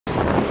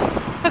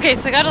Okay,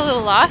 so I got a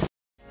little lost.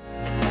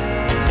 It's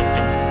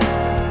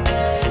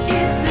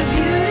a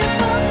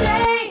beautiful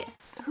day.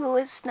 Who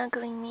was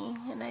snuggling me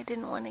and I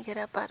didn't want to get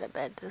up out of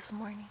bed this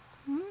morning?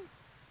 Who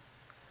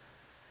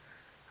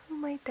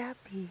might that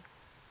be?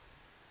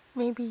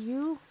 Maybe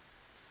you?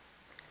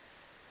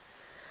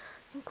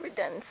 I think we're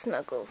done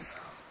snuggles.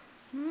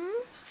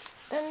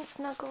 Done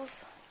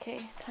snuggles.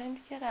 Okay, time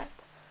to get up.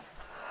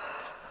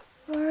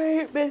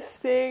 Alright, Miss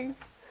Thing.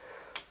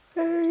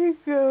 There you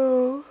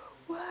go.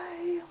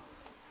 Why?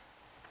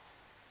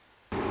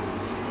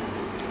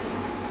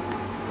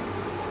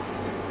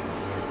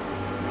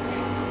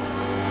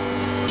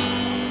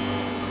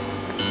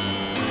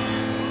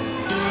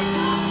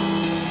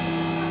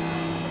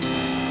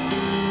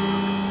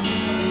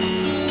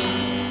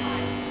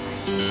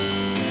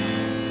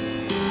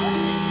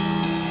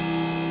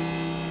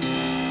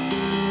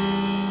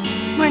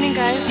 Morning,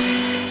 guys.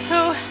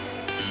 So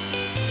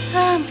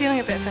I'm feeling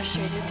a bit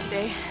frustrated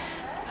today.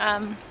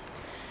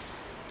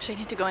 Actually, I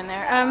need to go in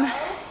there.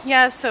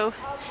 Yeah, so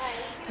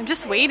I'm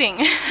just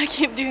waiting. I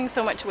keep doing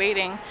so much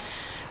waiting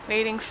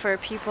for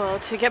people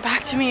to get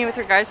back to me with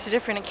regards to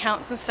different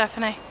accounts and stuff,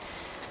 and I'm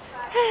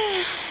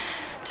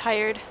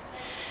tired.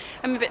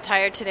 I'm a bit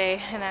tired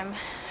today, and I'm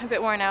a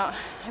bit worn out.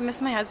 I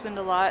miss my husband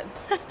a lot.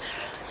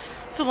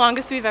 It's the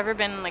longest we've ever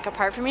been like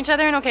apart from each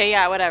other, and okay,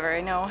 yeah, whatever, I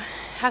know it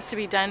has to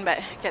be done, but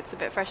it gets a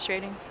bit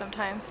frustrating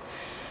sometimes.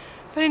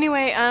 But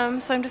anyway,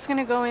 so I'm just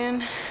gonna go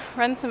in,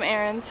 run some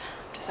errands.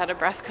 I'm just out of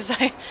breath because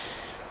I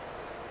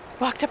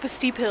walked up a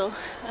steep hill.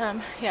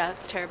 Yeah,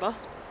 it's terrible.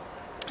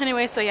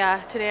 Anyway, so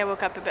yeah, today I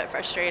woke up a bit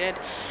frustrated.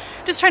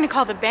 Just trying to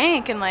call the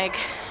bank and like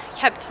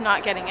kept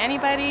not getting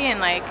anybody and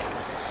like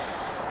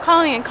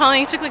calling and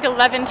calling. It took like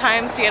 11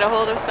 times to get a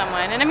hold of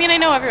someone. And I mean, I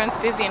know everyone's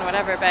busy and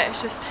whatever, but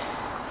it's just,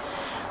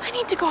 I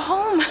need to go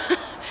home.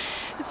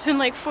 It's been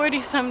like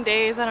 40 some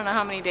days. I don't know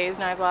how many days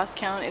now, I've lost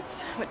count.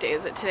 What day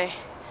is it today?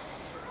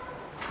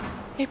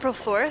 April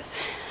 4th.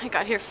 I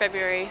got here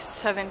February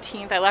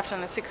 17th. I left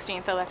on the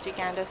 16th. I left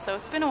Uganda, so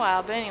it's been a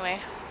while, but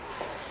anyway.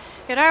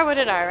 It are what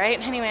it are, right?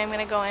 Anyway, I'm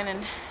gonna go in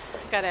and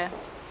I gotta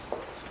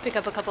pick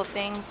up a couple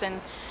things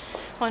and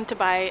want to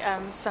buy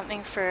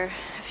something for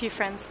a few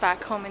friends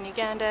back home in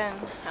Uganda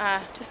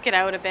and just get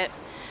out a bit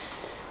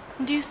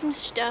and do some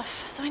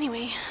stuff. So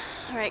anyway,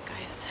 alright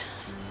guys.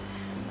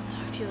 I'll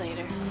talk to you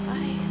later.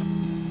 Bye.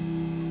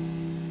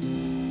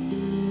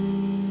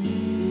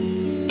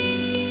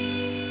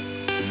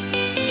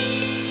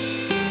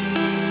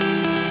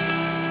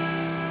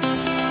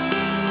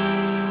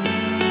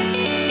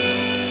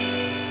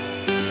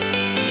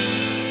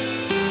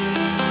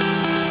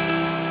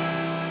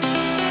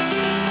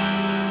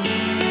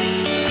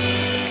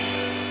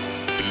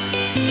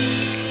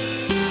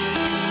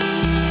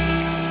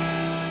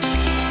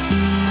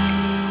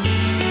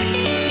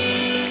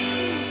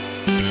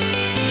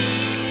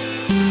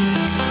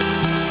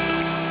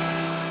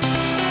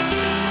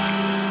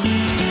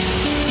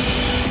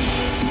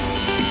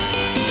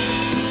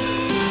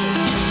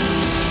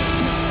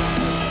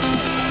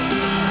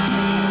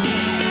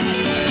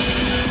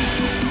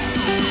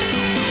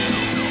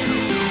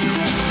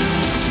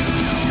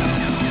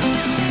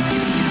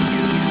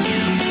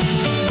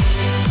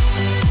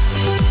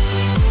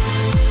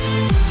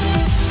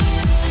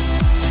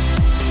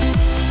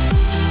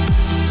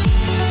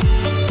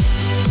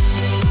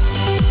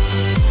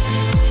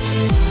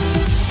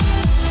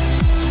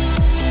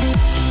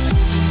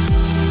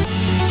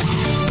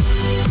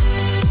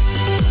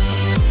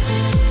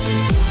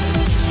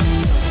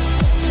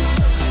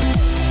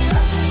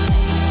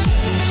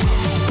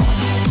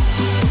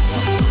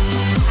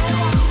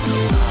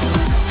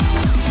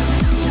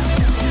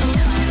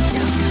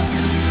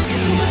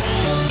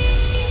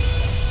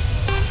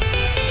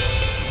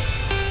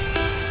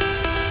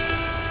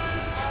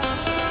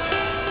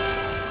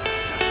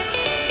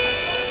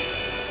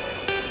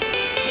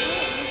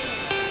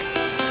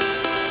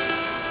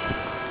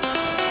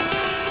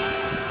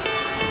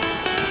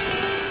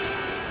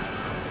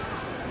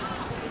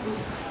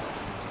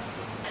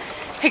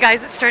 Hey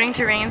guys, it's starting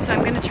to rain, so I'm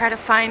going to try to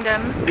find a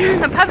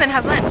pub and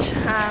have lunch.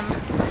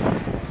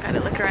 Gotta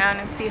look around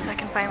and see if I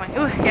can find one.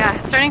 Ooh, yeah,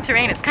 it's starting to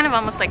rain. It's kind of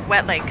almost like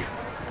wet, like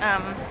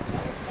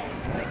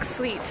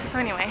sleet. So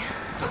anyway,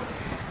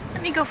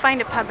 let me go find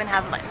a pub and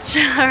have lunch.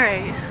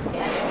 Alright.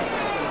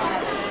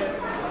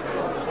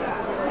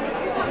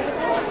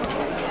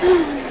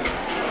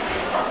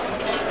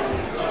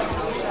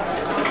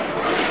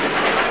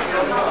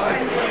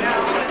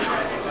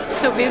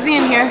 It's so busy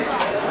in here.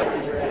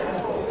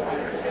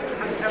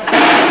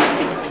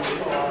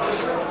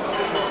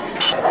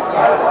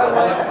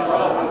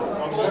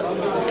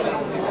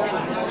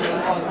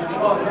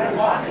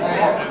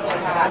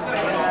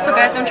 So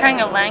guys, I'm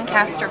trying a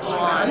Lancaster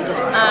Blonde.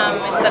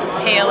 It's a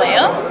pale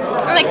ale.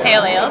 I like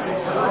pale ales.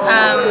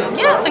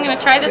 Yeah, so I'm going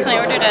to try this, and I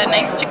ordered a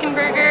nice chicken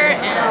burger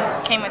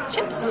and came with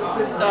chips.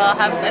 So I'll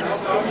have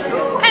this.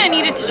 Kind of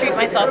needed to treat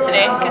myself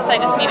today because I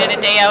just needed a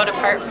day out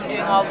apart from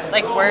doing all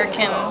like work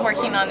and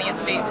working on the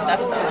estate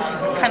stuff. So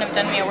it's kind of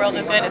done me a world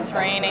of good. It's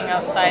raining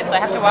outside, so I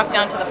have to walk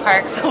down to the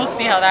park, so we'll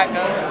see how that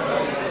goes.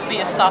 be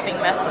a sopping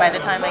mess by the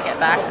time I get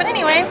back. But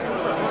anyway,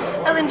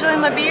 I'll enjoy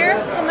my beer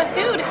and my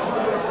food.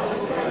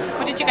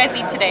 What did you guys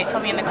eat today?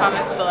 Tell me in the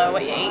comments below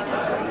what you ate.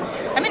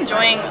 I'm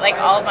enjoying like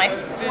all of my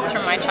foods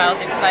from my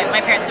childhood because my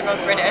parents are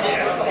both British,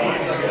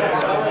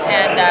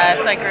 and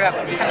so I grew up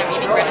kind of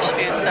eating British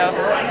food. So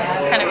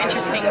kind of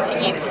interesting to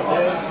eat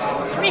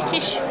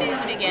British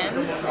food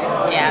again.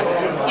 Yeah,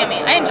 it's yummy.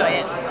 I enjoy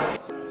it.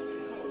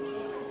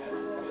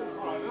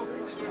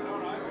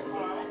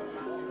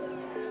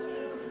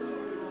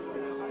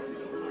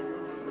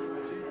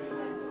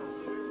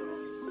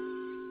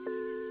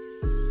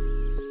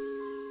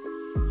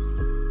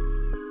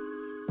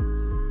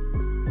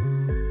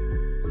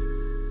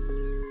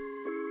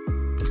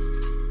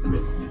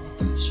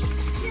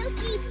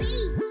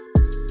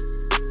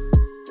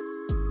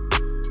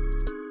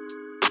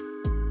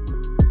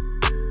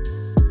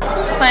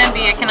 Plan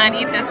B, I cannot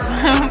eat this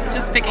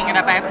just picking it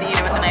up. I have to eat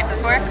it with a knife and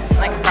fork,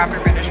 like a proper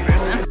British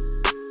person.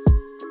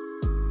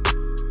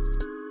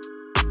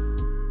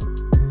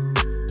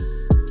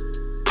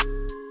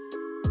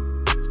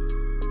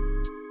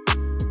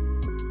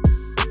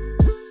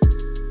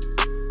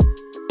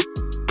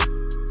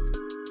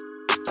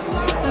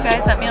 So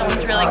guys, that meal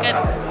was really good.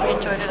 I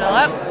enjoyed it a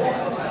lot.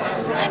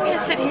 I'm gonna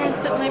sit here and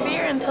sip my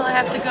beer until I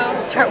have to go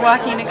start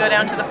walking to go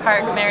down to the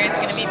park. Mary's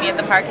gonna meet me at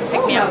the park and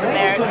pick me up from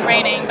there. It's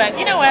raining, but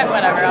you know what?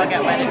 Whatever, I'll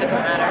get wet, it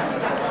doesn't matter.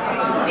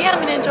 But yeah, I'm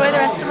gonna enjoy the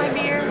rest of my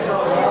beer.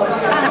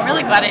 I'm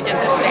really glad I did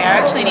this day. I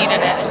actually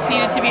needed it. I just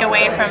needed to be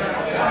away from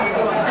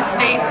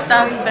estate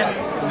stuff,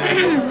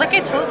 and like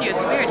I told you,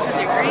 it's weird because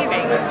you're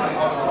grieving.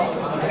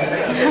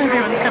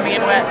 Everyone's coming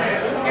in wet.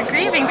 You're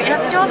grieving, but you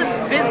have to do all this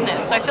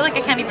business, so I feel like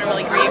I can't even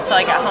really grieve till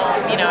I get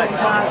home. You know, it's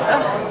just,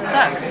 it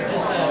sucks.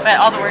 But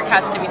all the work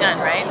has to be done,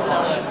 right?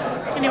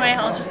 So anyway,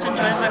 I'll just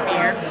enjoy my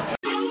beer.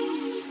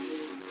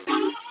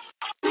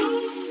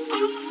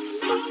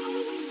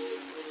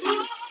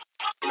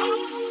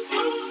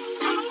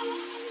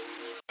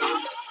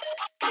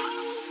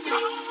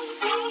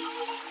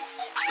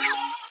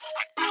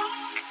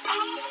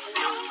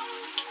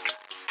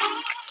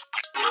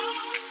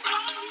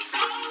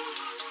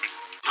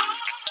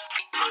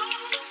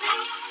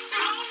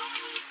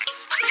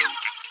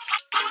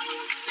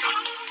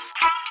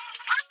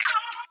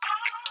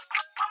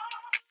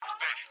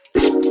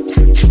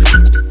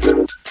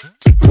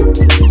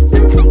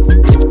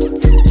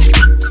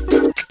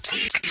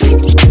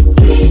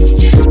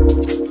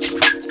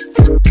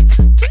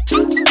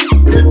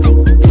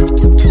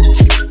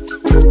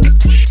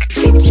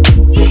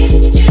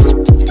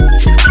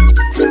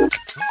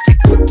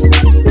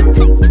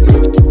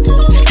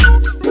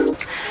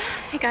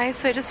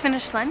 So I just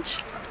finished lunch.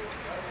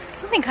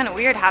 Something kind of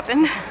weird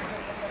happened.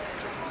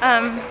 I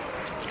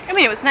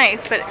mean, it was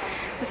nice, but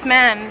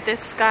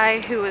this guy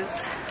who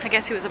was, I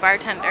guess he was a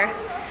bartender,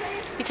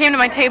 he came to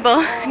my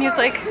table and he was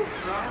like,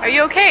 "Are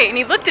you okay?" And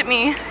he looked at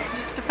me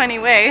just a funny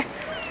way.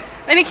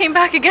 Then he came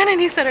back again and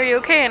he said, "Are you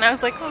okay?" And I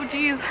was like, "Oh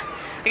geez."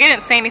 Like, I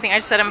didn't say anything, I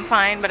just said I'm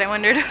fine, but I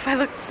wondered if I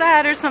looked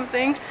sad or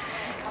something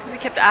because he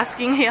kept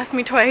asking. He asked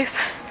me twice.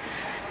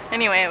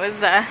 Anyway, it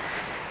was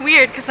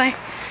weird because I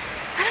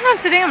don't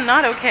know, today I'm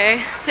not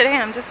okay. Today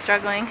I'm just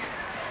struggling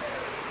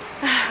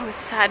with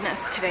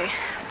sadness today.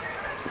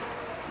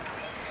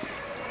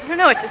 I don't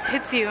know, it just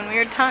hits you in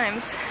weird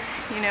times,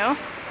 you know?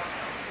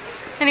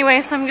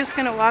 Anyway, so I'm just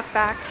gonna walk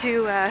back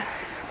to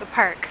the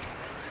park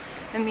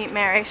and meet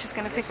Mary. She's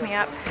gonna pick me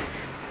up.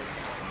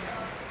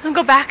 I'll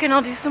go back and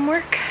I'll do some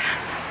work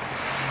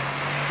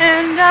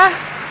and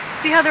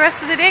see how the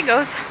rest of the day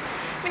goes.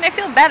 I mean, I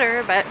feel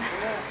better, but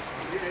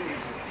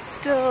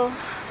still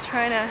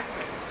trying to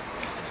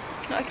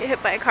not get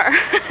hit by a car.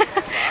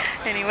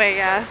 Anyway,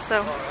 yeah,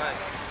 so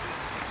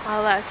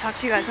I'll talk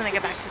to you guys when I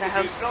get back to the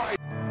house.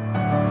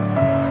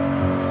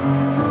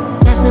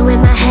 Messing with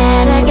my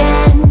head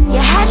again. You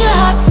had your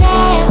heart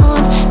set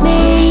on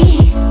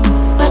me,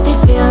 but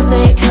these feels,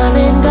 they come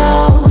and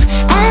go,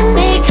 and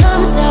they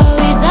come so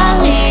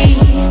easily.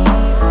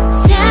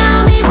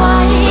 Tell me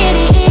what it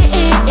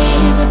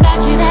is about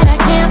you that I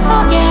can't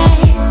forget,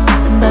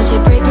 but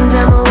you're breaking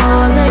down my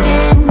walls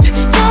again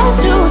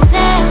just to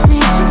set me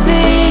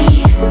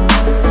free.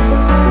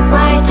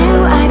 Why do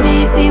I,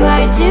 baby,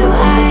 why do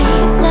I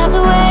love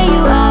the way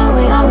you are,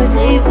 we always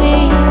leave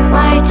me?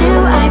 Why do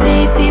I,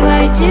 baby,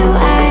 why do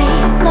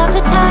I love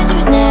the touch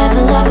but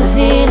never love the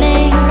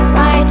feeling?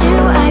 Why do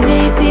I,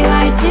 baby,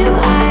 why do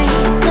I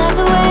love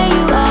the way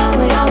you are,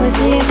 we always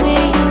leave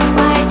me?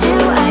 Why do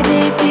I,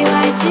 baby,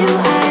 why do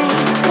I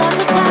love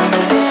the touch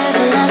but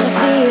never love the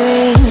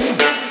feeling?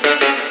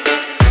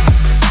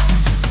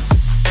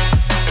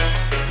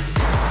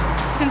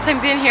 Since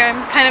I've been here,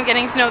 I'm kind of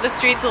getting to know the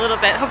streets a little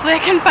bit. Hopefully I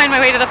can find my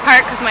way to the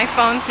park because my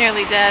phone's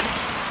nearly dead.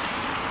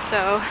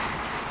 So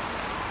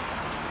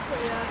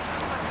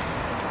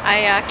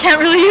I can't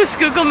really use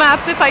Google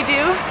Maps if I do.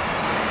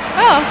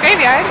 Oh,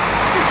 graveyard.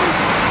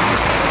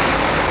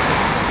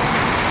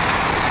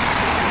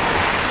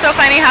 So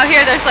funny how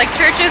here there's like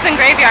churches and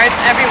graveyards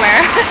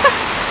everywhere.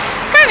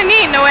 It's kind of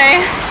neat in a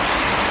way.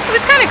 It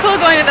was kind of cool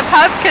going to the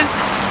pub because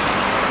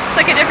it's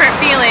like a different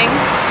feeling.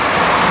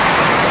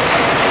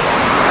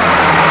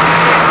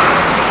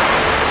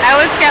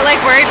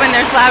 worried when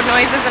there's loud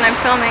noises and I'm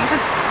filming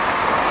because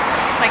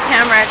my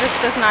camera just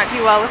does not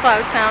do well with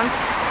loud sounds.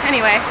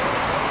 Anyway,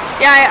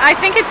 yeah, I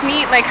think it's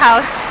neat, like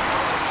how,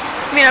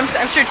 I mean, I'm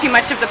sure too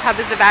much of the pub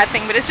is a bad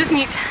thing, but it's just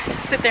neat to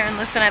sit there and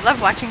listen. I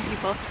love watching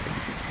people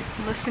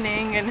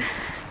listening and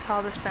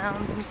all the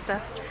sounds and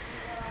stuff.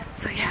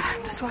 So yeah,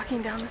 I'm just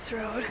walking down this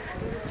road.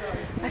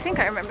 I think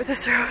I remember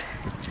this road.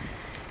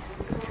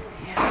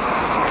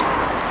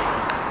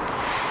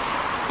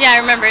 Yeah, I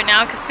remember it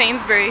now because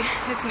Sainsbury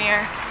is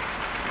near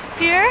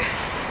here.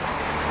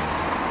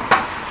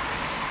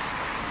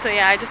 So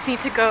yeah, I just need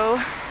to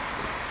go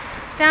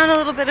down a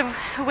little bit of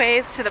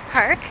ways to the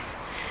park.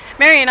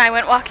 Mary and I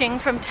went walking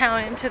from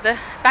town into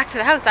back to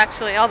the house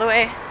actually, all the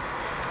way.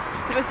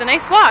 It was a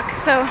nice walk,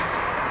 so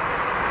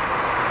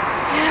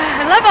yeah,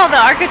 I love all the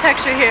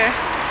architecture here.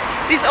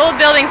 These old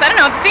buildings, I don't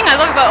know, the thing I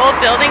love about old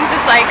buildings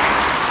is like,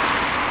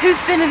 who's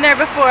been in there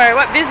before,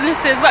 what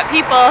businesses, what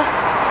people.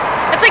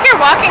 It's like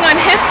you're walking on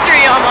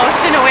history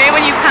almost in a way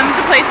when you come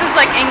to places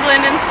like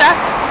England and stuff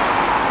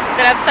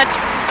that have such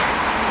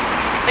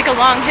like a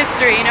long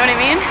history, you know what I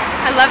mean?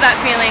 I love that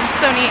feeling,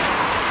 so neat.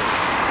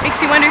 Makes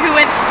you wonder who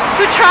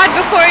trod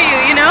before you,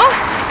 you know?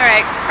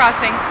 Alright,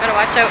 crossing, gotta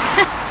watch out.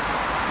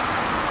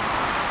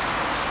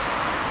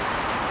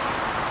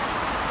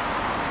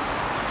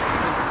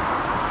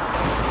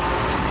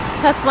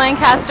 That's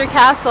Lancaster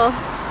Castle.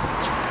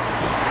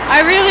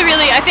 I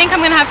think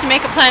I'm gonna have to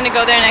make a plan to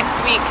go there next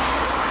week.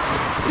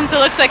 Since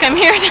it looks like I'm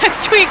here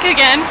next week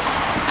again,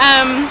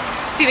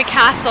 to see the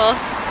castle.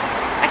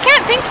 I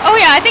can't think, oh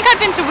yeah, I think I've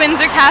been to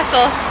Windsor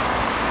Castle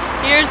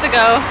years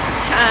ago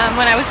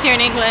when I was here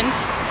in England,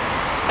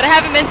 but I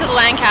haven't been to the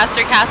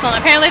Lancaster Castle, and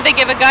apparently they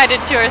give a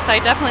guided tour, so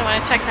I definitely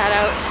want to check that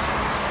out.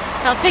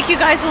 And I'll take you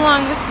guys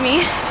along with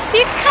me to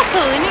see a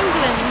castle in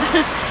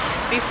England.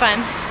 Be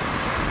fun.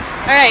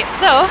 Alright,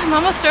 so I'm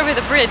almost over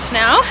the bridge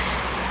now.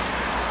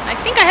 I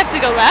think I have to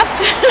go left.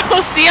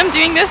 We'll see, I'm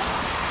doing this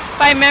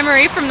by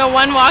memory from the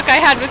one walk I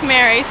had with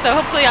Mary, so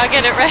hopefully I'll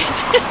get it right.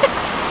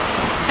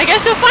 I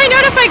guess we'll find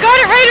out if I got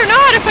it right or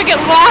not, if I get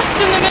lost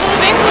in the middle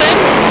of England.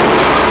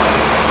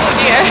 Oh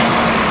dear.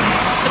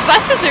 The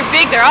buses are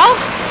big, they're all,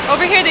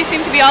 over here they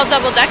seem to be all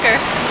double-decker,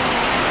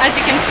 as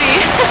you can see.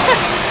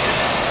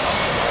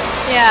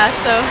 Yeah,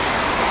 so,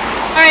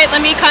 alright,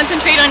 let me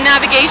concentrate on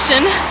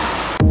navigation.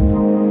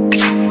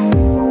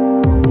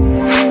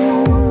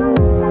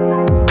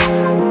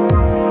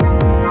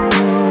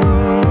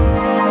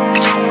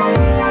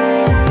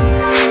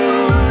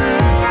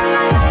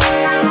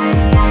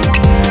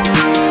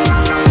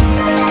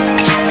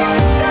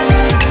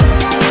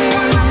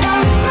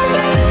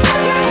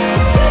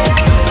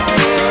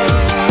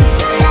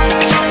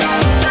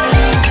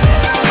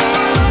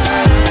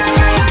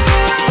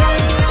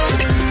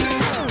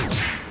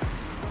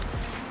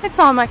 It's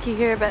all mucky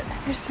here, but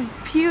there's some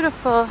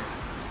beautiful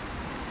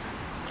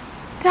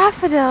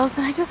daffodils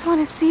and I just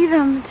want to see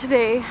them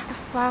today. The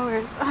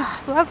flowers.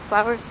 Oh, I love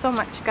flowers so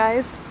much,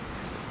 guys.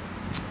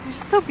 They're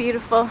just so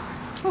beautiful.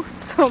 Oh,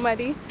 it's so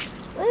muddy.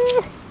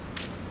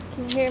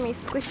 Can you hear me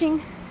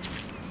squishing?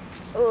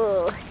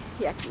 Oh,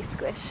 yucky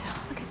squish.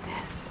 Look at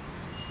this.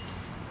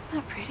 Isn't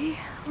that pretty?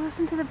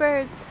 Listen to the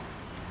birds.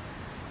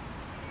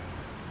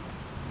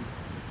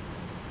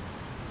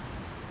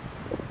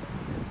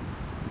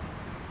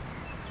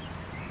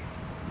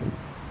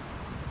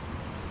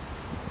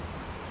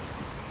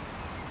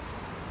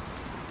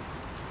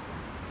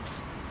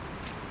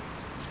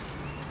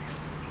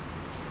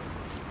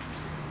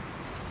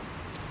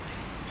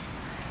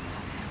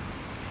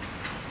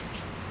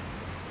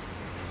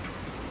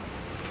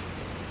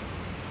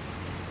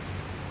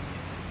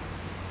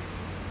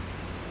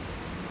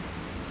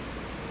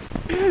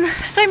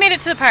 So I made it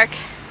to the park.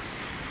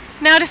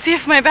 Now to see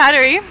if my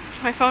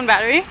phone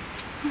battery,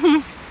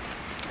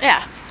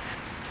 yeah,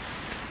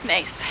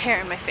 nice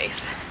hair in my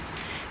face.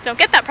 Don't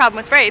get that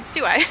problem with braids,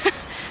 do I?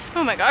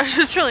 Oh my gosh,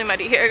 it's really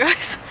muddy here,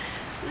 guys.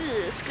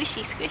 Ugh,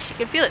 squishy, squish. You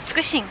can feel it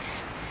squishing.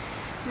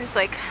 There's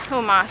like,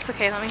 oh, moss.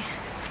 Okay, let me,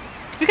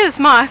 look at this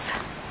moss.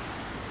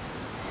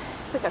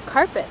 It's like a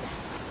carpet.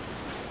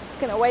 Just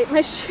gonna wipe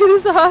my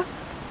shoes off.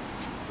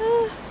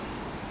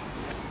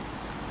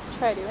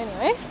 Try to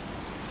anyway.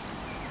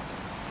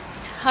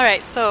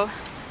 Alright, so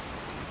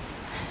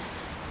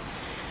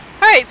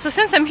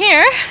since I'm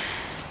here,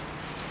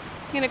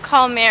 I'm gonna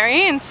call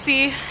Mary and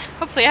see,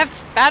 hopefully I have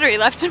battery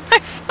left in my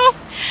phone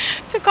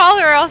to call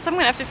her, or else I'm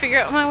gonna have to figure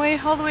out my way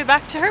all the way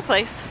back to her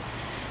place.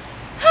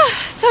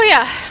 So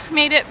yeah,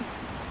 made it.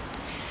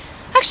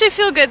 Actually, I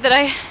feel good that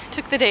I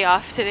took the day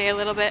off today a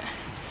little bit.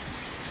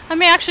 I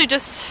may actually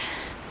just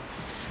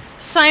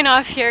sign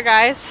off here,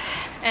 guys,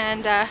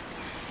 and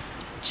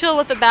chill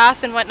with a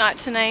bath and whatnot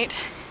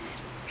tonight.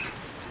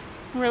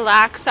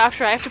 Relax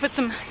after I have to put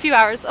some few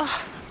hours.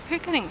 Oh, you're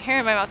getting hair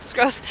in my mouth. It's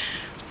gross.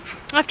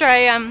 After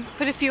I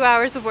put a few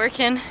hours of work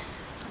in,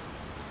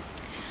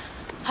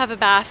 have a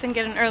bath and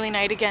get an early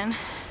night again.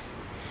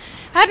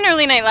 I had an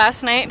early night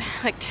last night,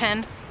 like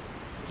 10.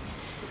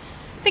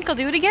 I think I'll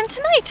do it again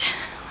tonight.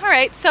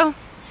 Alright, so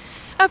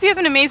I hope you have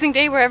an amazing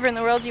day wherever in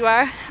the world you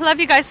are. I love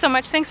you guys so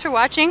much. Thanks for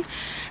watching.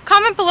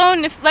 Comment below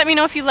and let me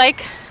know if you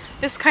like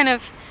this kind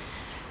of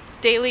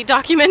daily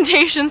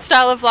documentation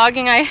style of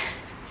vlogging. I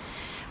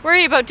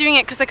worry about doing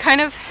it because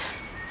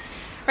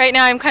right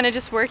now I'm kind of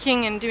just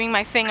working and doing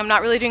my thing. I'm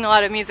not really doing a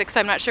lot of music, so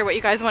I'm not sure what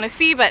you guys want to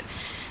see, but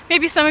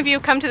maybe some of you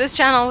come to this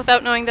channel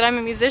without knowing that I'm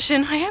a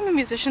musician. I am a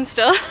musician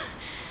still.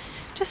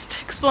 Just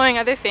exploring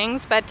other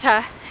things, but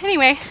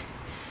anyway,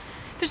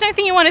 if there's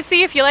anything you want to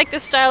see, if you like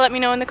this style, let me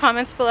know in the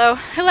comments below.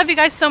 I love you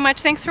guys so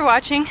much. Thanks for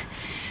watching,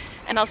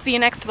 and I'll see you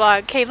next vlog.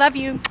 Okay, love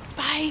you.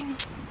 Bye.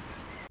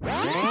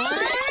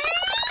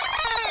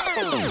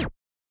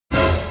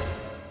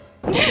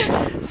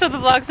 So the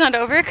vlog's not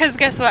over because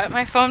guess what?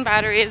 My phone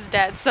battery is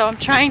dead, so I'm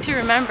trying to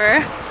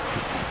remember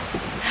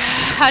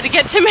how to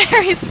get to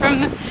Mary's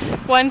from the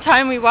one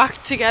time we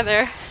walked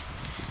together.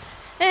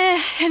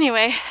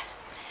 Anyway,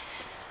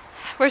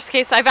 worst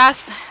case, I've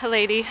asked a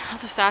lady. I'll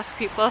just ask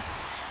people,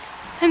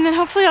 and then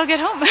hopefully I'll get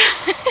home.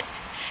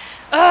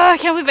 Oh, I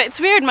can't believe it. It's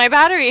weird, my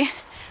battery.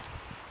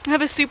 I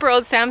have a super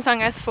old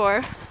Samsung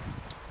S4,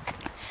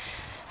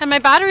 and my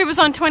battery was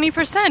on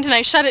 20%, and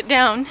I shut it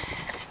down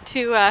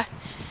to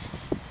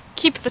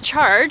keep the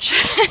charge.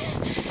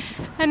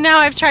 And now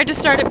I've tried to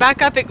start it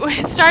back up.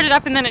 It started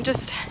up and then it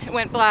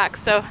went black,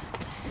 so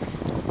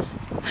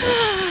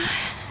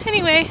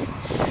anyway,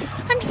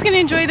 I'm just gonna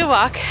enjoy the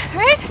walk,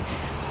 right?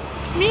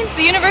 It means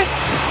the universe.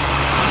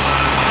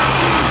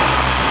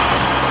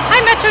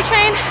 Hi, Metro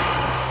Train.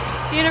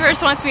 The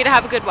universe wants me to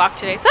have a good walk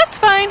today, so that's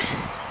fine.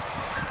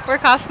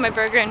 Work off my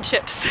burger and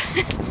chips.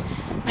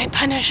 My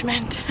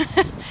punishment.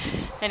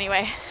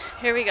 Anyway,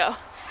 here we go.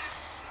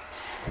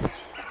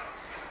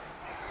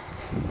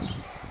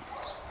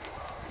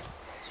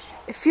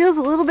 It feels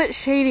a little bit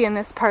shady in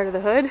this part of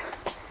the hood.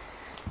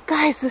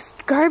 Guys, this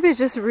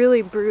garbage is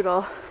really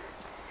brutal.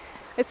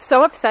 It's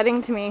so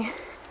upsetting to me.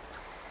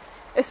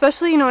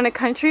 Especially, you know, in a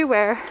country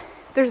where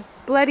there's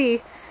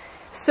bloody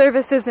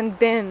services and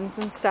bins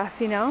and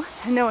stuff, you know?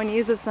 And no one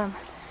uses them.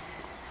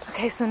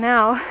 Okay, so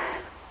now,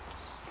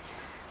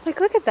 like,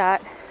 look at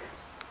that.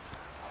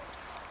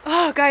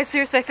 Oh, guys,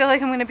 seriously, I feel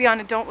like I'm gonna be on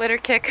a don't litter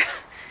kick.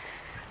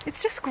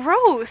 It's just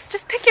gross.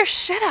 Just pick your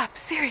shit up,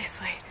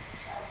 seriously.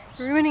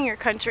 Ruining your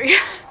country.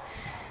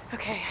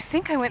 Okay, I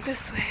think I went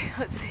this way.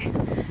 Let's see.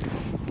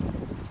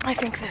 I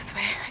think this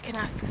way. I can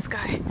ask this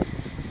guy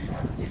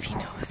if he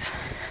knows.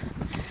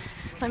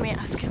 Let me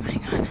ask him.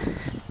 Hang on.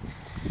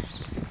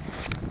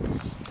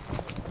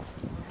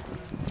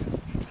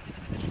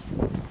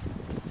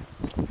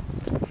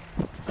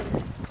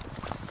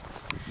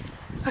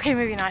 Okay,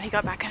 maybe not. He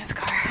got back in his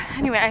car.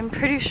 Anyway, I'm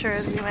pretty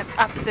sure that we went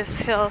up this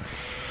hill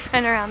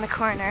and around the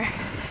corner.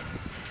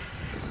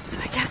 So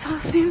I guess I'll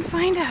soon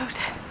find out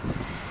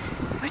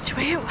which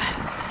way it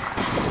was.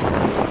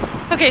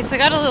 Okay, so I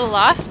got a little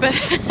lost, but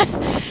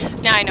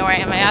now I know where I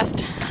am. I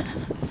asked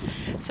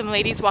some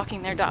ladies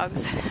walking their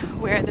dogs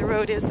where the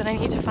road is that I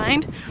need to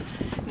find,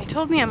 and they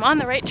told me I'm on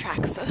the right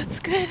track, so that's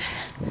good.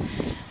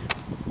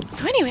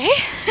 So anyway,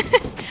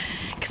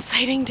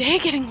 exciting day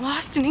getting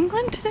lost in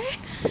England today.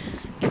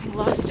 Getting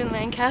lost in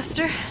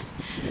Lancaster.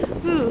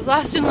 Ooh,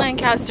 lost in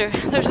Lancaster.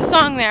 There's a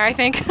song there, I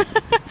think.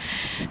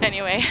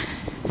 Anyway.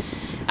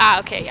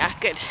 Okay, yeah,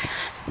 good.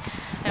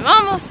 I'm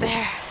almost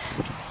there.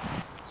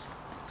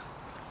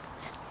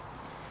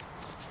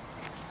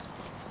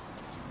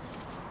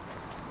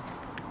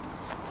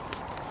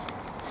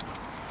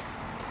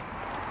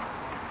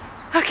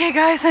 Okay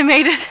guys, I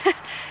made it.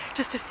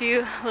 Just a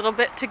little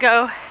bit to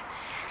go.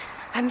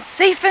 I'm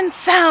safe and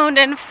sound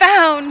and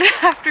found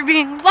after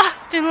being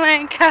lost in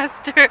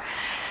Lancaster.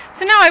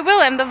 So now I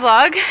will end the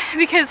vlog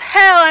because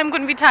hell, I'm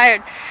going to be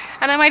tired.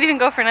 And I might even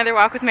go for another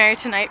walk with Mary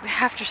tonight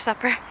after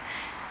supper.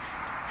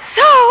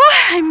 So,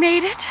 I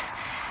made it.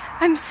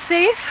 I'm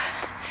safe.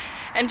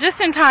 And just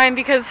in time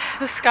because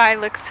the sky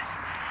looks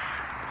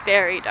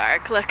very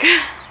dark. Look.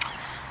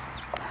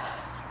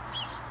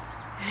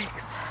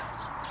 Thanks.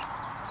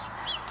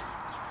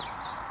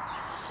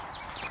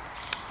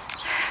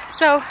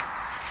 So,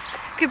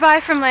 goodbye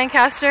from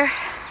Lancaster,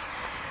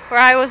 where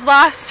I was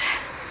lost,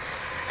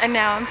 and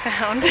now I'm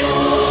found.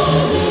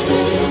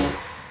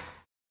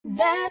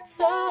 That's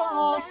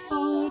all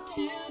for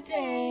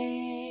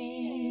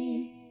today.